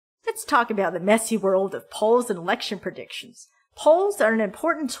Let's talk about the messy world of polls and election predictions. Polls are an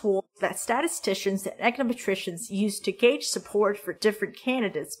important tool that statisticians and econometricians use to gauge support for different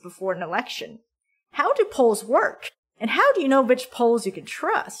candidates before an election. How do polls work? And how do you know which polls you can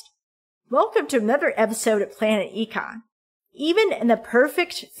trust? Welcome to another episode of Planet Econ. Even in the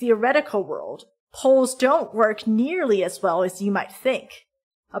perfect theoretical world, polls don't work nearly as well as you might think.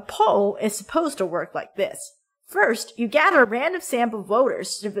 A poll is supposed to work like this. First, you gather a random sample of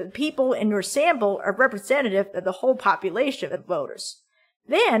voters so that the people in your sample are representative of the whole population of voters.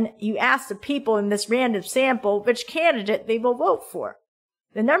 Then, you ask the people in this random sample which candidate they will vote for.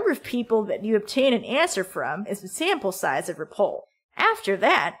 The number of people that you obtain an answer from is the sample size of your poll. After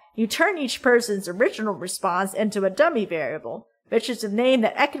that, you turn each person's original response into a dummy variable, which is the name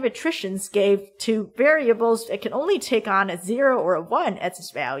that econometricians gave to variables that can only take on a 0 or a 1 as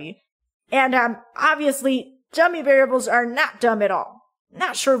its value. And obviously, dummy variables are not dumb at all.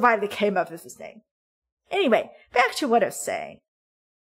 Not sure why they came up with this name. Anyway, back to what I was saying.